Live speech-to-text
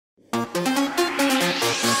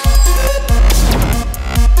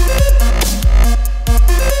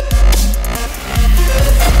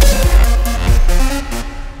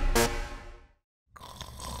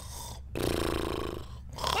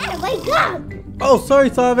Oh, sorry,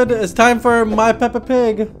 Savin. It's time for my Peppa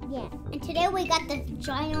Pig. Yeah, and today we got this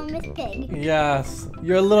ginormous pig. Yes,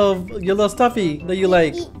 you're a little stuffy that you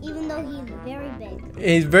like. Even though he's very big.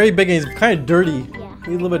 He's very big and he's kind of dirty. Yeah. He's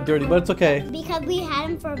a little bit dirty, but it's okay. Because we had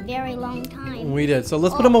him for a very long time. We did. So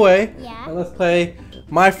let's put him away. Yeah. And let's play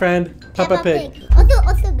my friend Peppa Pig.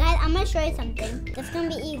 Also, guys, I'm gonna show you something. That's gonna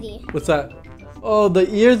be easy. What's that? Oh,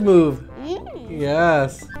 the ears move. Mm.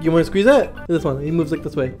 Yes. You want to squeeze it? This one. He moves like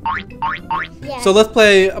this way. Yeah. So let's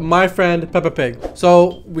play my friend Peppa Pig.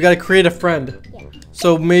 So we gotta create a friend. Yeah.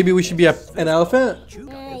 So maybe we should be an elephant.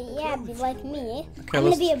 Yeah, be like me. Okay,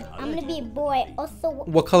 I'm gonna be a boy. Also,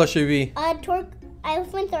 What color should we be?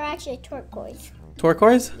 elephants are actually turquoise.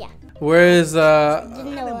 Turquoise? Yeah. Where is There's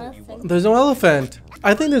no elephant. There's no elephant.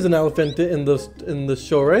 I think there's an elephant in the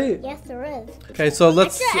show, right? Yes, there is. Okay, so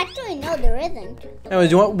let's. Actually, no, there isn't.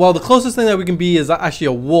 Anyways, well, the closest thing that we can be is actually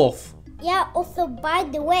a wolf. Yeah. Also, by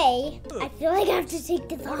the way, I feel like I have to take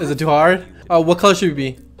this off. Is it too hard? What color should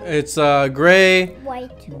we be? It's gray.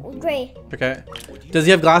 White, gray. Okay. Does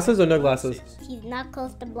he have glasses or no glasses? He's not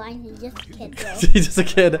close to blind. He's just a kid, though. He's just a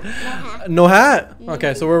kid. No hat?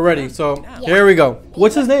 Okay, so we're ready. So here we go.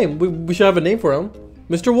 What's his name? We should have a name for him.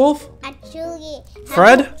 Mr. Wolf? Actually,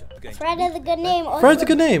 Fred? Fred is a good name. Also, Fred's a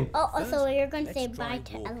good name. Oh, also, you're going to say bye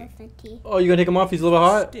to Elephanty. Oh, you're gonna take him off? He's a little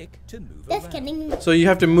bit hot? Just kidding. So you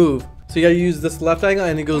have to move. So you gotta use this left angle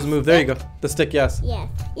and it goes move. There you go. The stick, yes. Yes.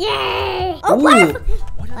 Yay! Oh, Ooh.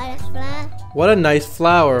 butterfly. What a nice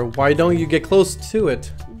flower. Why don't you get close to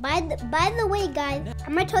it? By the way, guys,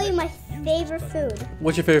 I'm gonna tell you my favorite food.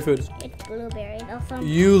 What's your favorite food? It's blueberries. Also,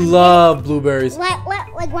 You love blueberries.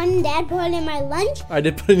 like when Dad put it in my lunch. I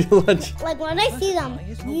did put in your lunch. Like when I see them,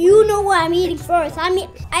 you know what I'm eating first. I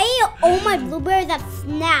eat all my blueberries as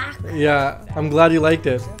snack. Yeah, I'm glad you liked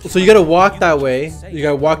it. So you gotta walk that way. You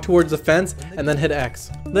gotta walk towards the fence and then hit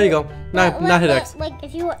X. There you go. Not hit X. Like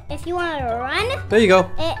if you want to run. There you go.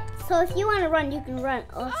 So if you want to run, you can run.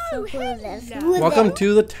 Oh, so who is this? Welcome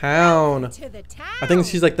to the town. I think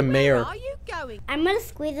she's like the mayor. I'm gonna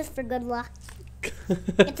squeeze this for good luck.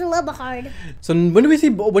 It's a little bit hard. So when do we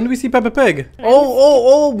see Peppa Pig?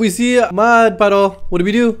 Oh, we see a mud puddle. What do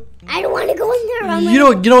we do? I don't want to go in there. You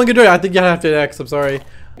don't get dirty. I think you have to hit X. I'm sorry.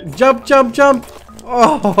 Jump, jump, jump.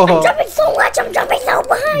 Oh. I'm jumping so much. I'm jumping so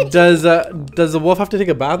much. Does the wolf have to take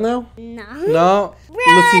a bath now? No. No.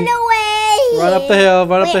 Run away. Run up the hill.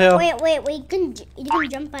 Run up the hill. Wait. You can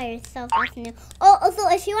jump by yourself. That's new. Oh, also,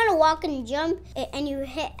 if you want to walk and jump and you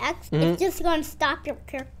hit X, it's just gonna stop your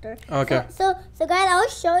character. Okay. So guys,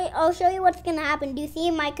 I'll show you what's gonna happen. Do you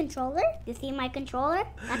see my controller?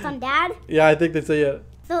 That's on Dad. Yeah, I think they say it.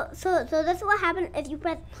 So this is what happens if you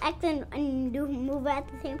press X and do move at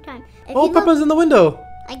the same time. Oh, Peppa's in the window.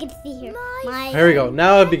 I can see here. Here we go.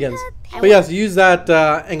 Now it begins. But yes, use that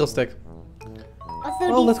angle stick.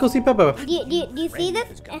 Also, let's go see Peppa. Do you see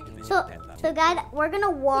this? So guys, we're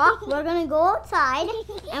gonna walk. We're gonna go outside,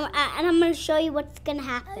 and I'm gonna show you what's gonna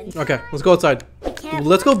happen. Okay, let's go outside.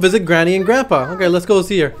 Let's go visit Granny and Grandpa. Okay, let's go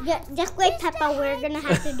see her. Just wait, Peppa. We're gonna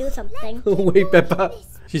have to do something. Wait, Peppa.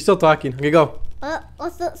 She's still talking. Okay, go.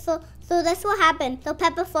 So that's what happened. So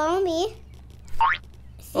Peppa, follow me.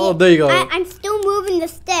 See, oh, there you go. I'm still moving the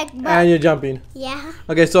stick, but and you're jumping. Yeah.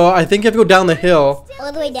 Okay, so I think you have to go down the hill.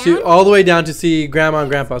 All the way down? All the way down to see Grandma and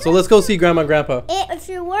Grandpa. So let's go see Grandma and Grandpa. If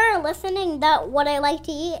you were listening, that what I like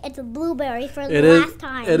to eat, it's a blueberry for the last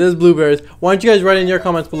time. It is blueberries. Why don't you guys write in your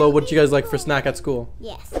comments below what you guys like for snack at school?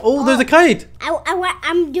 Yes. Oh, there's a kite.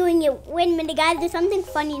 I'm doing it. Wait a minute, guys. There's something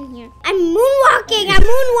funny in here. I'm moonwalking.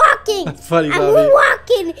 That's funny, I'm Bobby.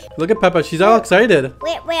 moonwalking. Look at Peppa. She's all excited.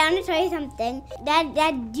 Wait. I'm gonna tell you something.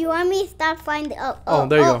 Dad, do you want me to stop finding? Oh,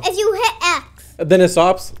 there you go. If you hit X. Then it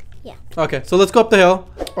stops. Yeah. Okay, so let's go up the hill.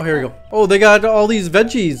 Oh, here we go. Oh, they got all these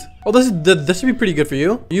veggies. Oh, this should be pretty good for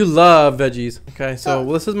you. You love veggies. Okay, so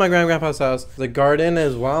this is my grandpa's house. The garden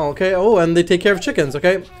as well. Okay. Oh, and they take care of chickens.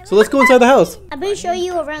 Okay, so let's go inside the house. I'm gonna show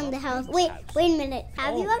you around the house. Wait a minute.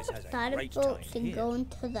 Have you ever thought about to go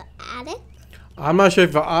into the attic? I'm not sure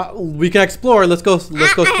if we can explore. Let's go explore.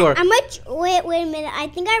 Wait a minute. I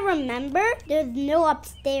think I remember. There's no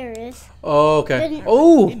upstairs. Oh, okay.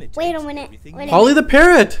 Oh. Wait a minute. Polly the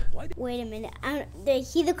parrot. Wait a minute.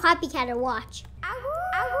 He's a copycatter. Watch.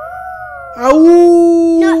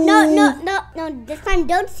 Ow. No. This time,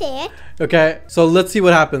 don't say it. Okay. So let's see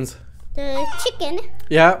what happens. The chicken.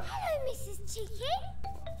 Yeah. Hello, Mrs. Chicken.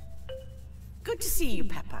 Good to see you,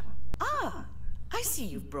 Peppa. Ah, I see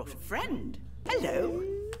you've brought a friend. Hello.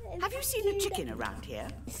 Have you seen a chicken around here?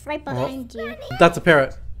 It's right behind you. That's a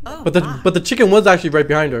parrot. Oh, but the chicken was actually right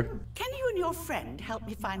behind her. Can you and your friend help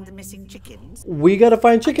me find the missing chickens? We gotta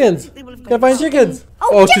find chickens. Gotta find chickens.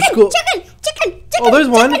 Oh, to school. Chicken. Oh, there's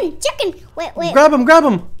one. Chicken. Wait. Grab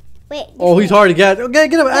him. Wait. Oh, he's hard to get. Okay,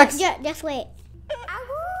 get him, X. Just wait.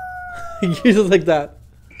 He just like that.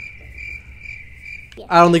 Yeah.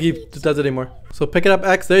 I don't think he does it anymore. So pick it up,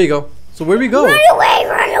 X. There you go. So where do we go?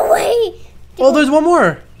 Run away. Oh, there's one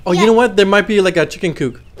more. Oh, Yeah. you know what? There might be like a chicken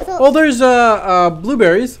coop. Oh, there's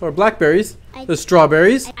blueberries or blackberries. There's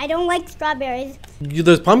strawberries. I don't like strawberries.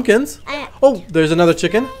 There's pumpkins. Oh, there's another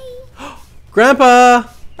chicken. Grandpa.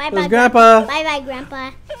 Bye, Grandpa. Bye,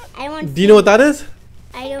 Grandpa. I don't want. Do you know what that is?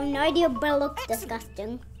 I have no idea, but it looks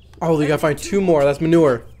disgusting. Oh, you gotta find 2 more. That's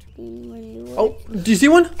manure. Oh, do you see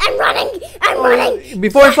one? I'm running.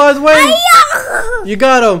 Before it flies away. You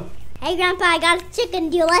got him. Hey, Grandpa, I got a chicken.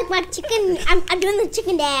 Do you like my chicken? I'm doing the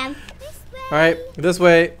chicken dance. All right, this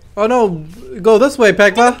way. Oh no, go this way,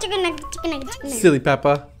 Peppa. Chicken. Silly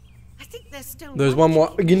Peppa. I think there's still There's one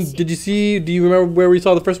more. Did you see? Do you remember where we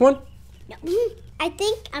saw the first one? No. I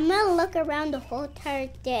think I'm gonna look around the whole entire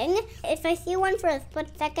thing. If I see one for a split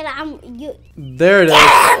second, There it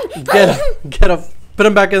is. Get him. Put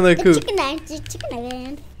him back in the coop. Chicken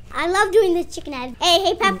dance. I love doing the chicken dance.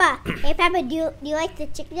 Hey, Peppa. Do you like the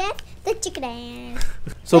chicken dance? The chicken dance.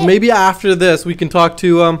 So maybe after this we can talk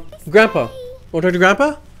to Grandpa. Want to talk to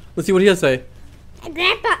Grandpa? Let's see what he has to say.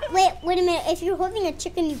 Grandpa, wait a minute. If you're holding a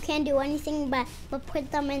chicken, you can't do anything but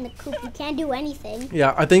put them in the coop. You can't do anything.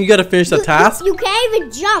 Yeah, I think you gotta finish the task. You can't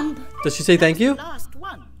even jump. Does she say thank you? Last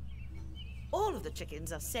one. All of the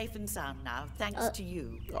chickens are safe and sound now, thanks to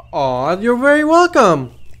you. Aw, you're very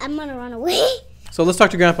welcome. I'm gonna run away. So let's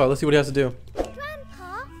talk to Grandpa. Let's see what he has to do.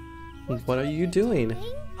 Grandpa, What are you doing?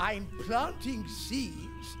 I'm planting seeds.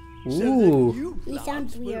 Ooh, he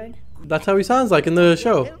sounds weird. that's how he sounds like in the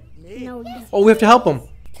show. No. Oh, we have to help him.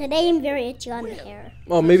 Today I'm very itchy on the hair.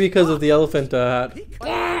 Oh, maybe because of the elephant hat.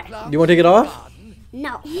 You want to take it off?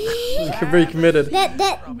 No. You're very committed.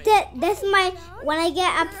 That's my, when I get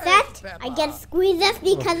upset, I get squeezed. That's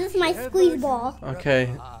because it's my squeeze ball. Okay.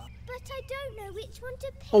 But I don't know which one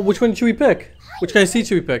to pick. Oh, which one should we pick? Which kind of seed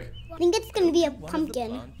should we pick? I think it's gonna be a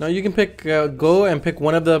pumpkin. No, you can pick, go and pick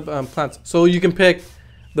one of the plants. So you can pick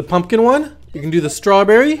the pumpkin one, you can do the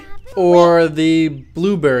strawberry, or the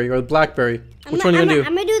blueberry or the blackberry. Which one are you gonna do?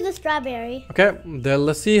 I'm gonna do the strawberry. Okay, then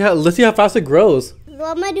let's see how fast it grows. So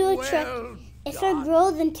I'm gonna do a trick. If it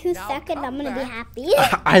grows in 2 seconds, I'm gonna be happy.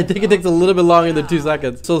 I think it takes a little bit longer than 2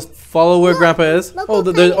 seconds. So follow where Grandpa is. Look Oh,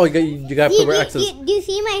 how there's, tiny- you gotta put where X is. Do you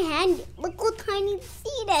see my hand? Look how tiny the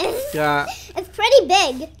seed is. Yeah. It's pretty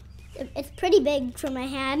big. It's pretty big for my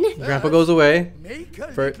hand. Grandpa goes away. Make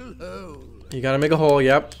a For- little hole. You gotta make a hole.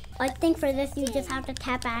 Yep. I think for this, you just have to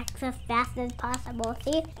tap X as fast as possible.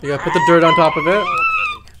 See? You gotta put the dirt on top of it.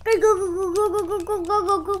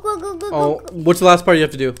 Oh, what's the last part you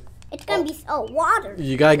have to do? It's gonna be water.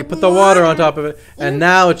 You gotta put the water on top of it, and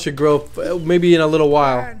now it should grow. Maybe in a little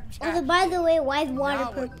while. Also, by the way, why is water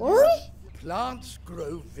purple? Plants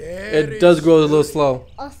grow very It does grow a little slow.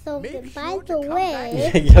 Also, Make by sure the to come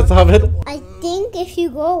way, Yes, Savin. I think if you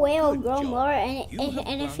go away, it'll grow more, and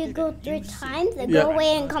if you go 3 times, it'll Yeah. go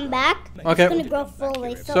away and come back. Okay. It's gonna grow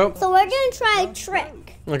fully. So- So we're gonna try a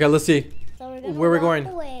trick. Okay, let's see. So we're gonna Where we're walk going?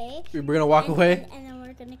 away, We're gonna walk away. and then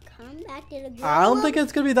we're gonna come back to the. I don't think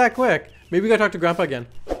it's gonna be that quick. Maybe we gotta talk to Grandpa again.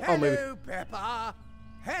 Oh, maybe. Hello, Peppa.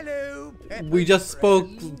 Hello, Peppa. We just spoke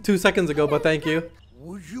 2 seconds ago, but thank you.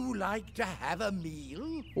 Would you like to have a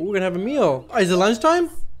meal? Oh, we're gonna have a meal. Oh, is it lunchtime?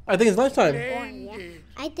 I think it's lunchtime.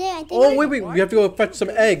 I think. Oh, wait. We have to go fetch some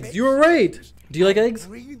eggs. You were right. Do you like eggs?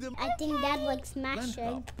 Bring them I think Dad likes smashed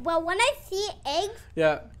eggs. Well, when I see eggs,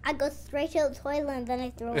 Yeah. I go straight to the toilet and then I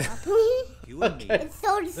throw up. you and me. It's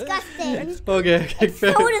so disgusting. Okay. It's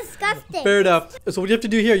fair, so disgusting. fair enough. So what you have to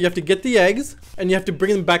do here, you have to get the eggs and you have to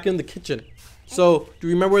bring them back in the kitchen. So do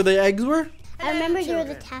you remember where the eggs were? I remember there was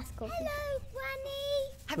a task. Hello,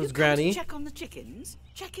 Granny. Have Who's you come Granny? to check on the chickens?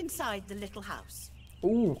 Check inside the little house.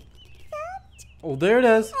 Ooh. Oh, there it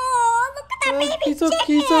is. Oh, look at that baby He's so chicken.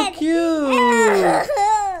 cute. So cute.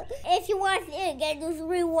 If you want to see it again, just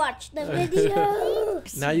rewatch the video.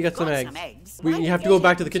 Now you got some Got eggs. some eggs. You have to go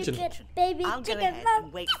back to the kitchen. Baby I'll go chicken. ahead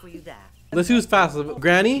and wait for you there. Let's see who's fast,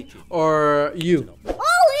 Granny or you.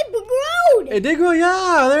 Oh, it grew. It did grow.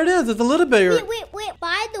 Yeah, there it is. It's a little bigger. Wait.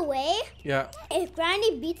 By the way, Yeah. if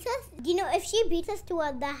Granny beats us, do you know if she beats us to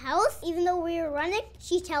the house, even though we were running,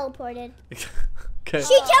 she teleported. Okay.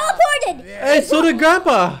 She teleported. Hey, so did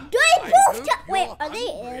Grandpa. Do I both? Wait, are they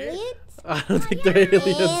aliens? I don't think they're aliens.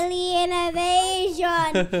 Alien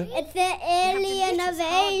invasion. It's an alien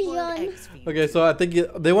invasion. Okay, so I think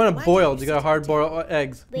they want it boiled. You got hard boiled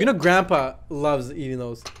eggs. You know Grandpa loves eating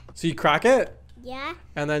those. So you crack it? Yeah.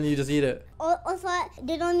 And then you just eat it. Also,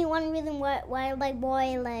 there's only one reason why I like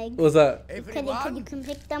boiled eggs. What's that? Because you can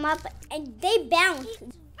pick them up and they bounce.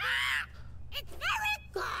 It's very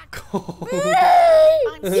good.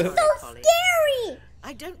 It's so scary.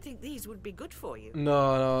 I don't think these would be good for you.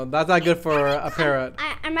 No, that's not good for a parrot.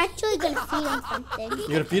 I'm actually going to feed him something. You're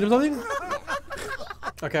going to feed him something?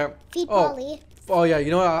 Okay. Feed Polly. Oh, yeah. You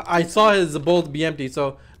know what? I saw his bowl be empty,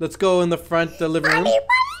 so let's go in the front living room. Polly.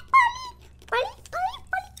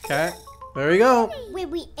 Okay. There we go. Wait,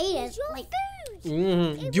 we ate it. Like, Do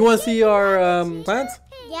you want to see our plants?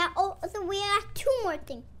 yeah. Oh, so we have 2 more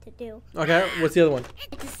things to do. Okay. What's the other one?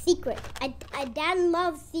 It's a secret. Dad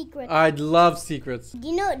loves secrets. I love secrets. Do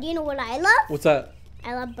you know what I love? What's that?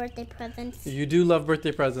 I love birthday presents. You do love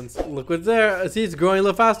birthday presents. Look what's there. See, it's growing a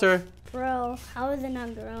little faster. Bro, how is it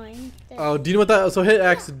not growing? Oh, do you know what that? So hit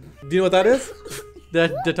X. Do you know what that is?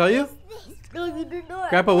 Did I tell you? No, you did not.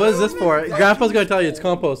 Grandpa, what is this for? Grandpa's gonna tell you it's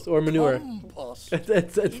compost or manure. Compost.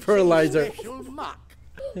 It's fertilizer. Special muck.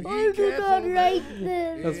 I do not like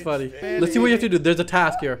this. That's funny. Let's see what you have to do. There's a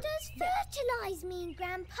task here. Does fertilize mean,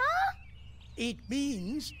 Grandpa? It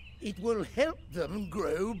means it will help them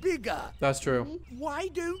grow bigger. That's true. Why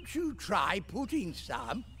don't you try putting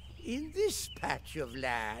some in this patch of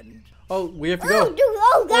land? Oh, we have to Oh, go. dude,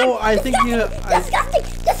 oh, God. Oh, I think you.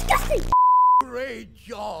 Disgusting. Great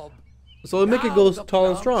job. So it'll make it go tall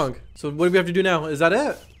and strong. So what do we have to do now? Is that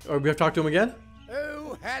it? Or we have to talk to him again?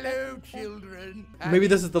 Oh, hello, children. Maybe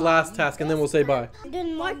this is the last task, and then we'll say bye.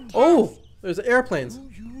 There's more Oh, there's airplanes. Do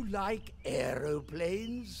you like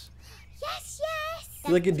aeroplanes? Yes.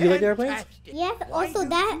 Do you like airplanes? Fantastic. Yes, Why also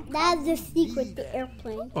don't that's the secret, the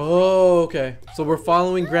airplane. Oh, okay. So we're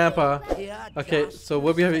following Grandpa. Here, Okay, just so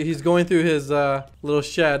what we have? He's going through his little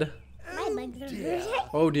shed. My legs are hurting.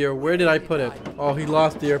 Oh dear, where did I put it? Oh, he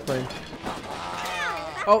lost the airplane.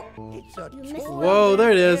 Oh, It's a missed toy whoa,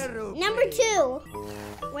 there it is. aeroplane. Number 2.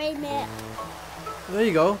 Wait a minute. There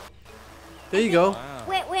you go. There you go.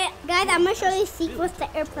 Wait, guys, I'm gonna show you the secret to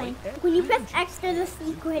the airplane. When you press X, there's a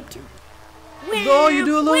secret. Oh, you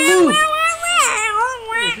do a little loop.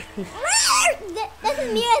 This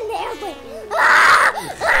is me in the airplane.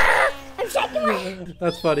 I'm shaking my head.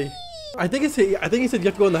 That's funny. I think he said you have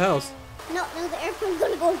to go in the house. No, the airplane's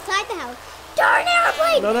gonna go inside the house. Darn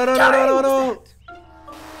airplane! No.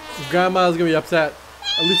 Grandma's gonna be upset.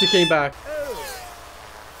 At least he came back.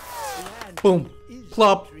 Boom.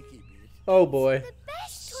 Plop. Tricky bit. Oh boy.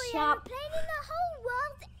 Best toy Shop. airplane in the whole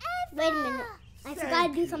world ever. Wait a minute. I forgot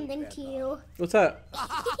to do something to you. What's that?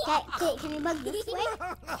 Can you bug this way?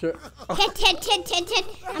 Sure.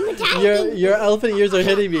 Tit. I'm attacking. Your elephant ears are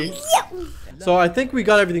hitting me. So I think we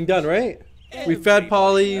got everything done, right? We fed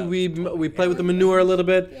Polly. We played with the manure a little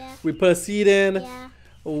bit. Yeah. We put a seed in. Yeah.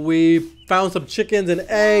 We found some chickens and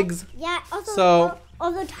eggs. Yeah. Also,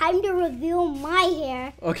 time to reveal my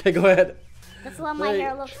hair. Okay, go ahead. That's what my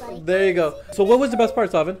hair looks like. There you go. So what was the best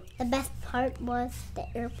part, Savin? The best part was the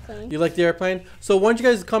airplane. You like the airplane? So why don't you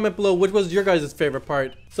guys comment below which was your guys' favorite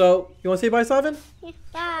part? So you want to say bye, Savin? Yeah.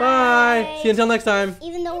 Bye. Bye. See you until next time.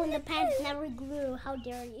 Even though the pants never grew, how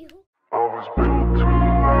dare you? I was built to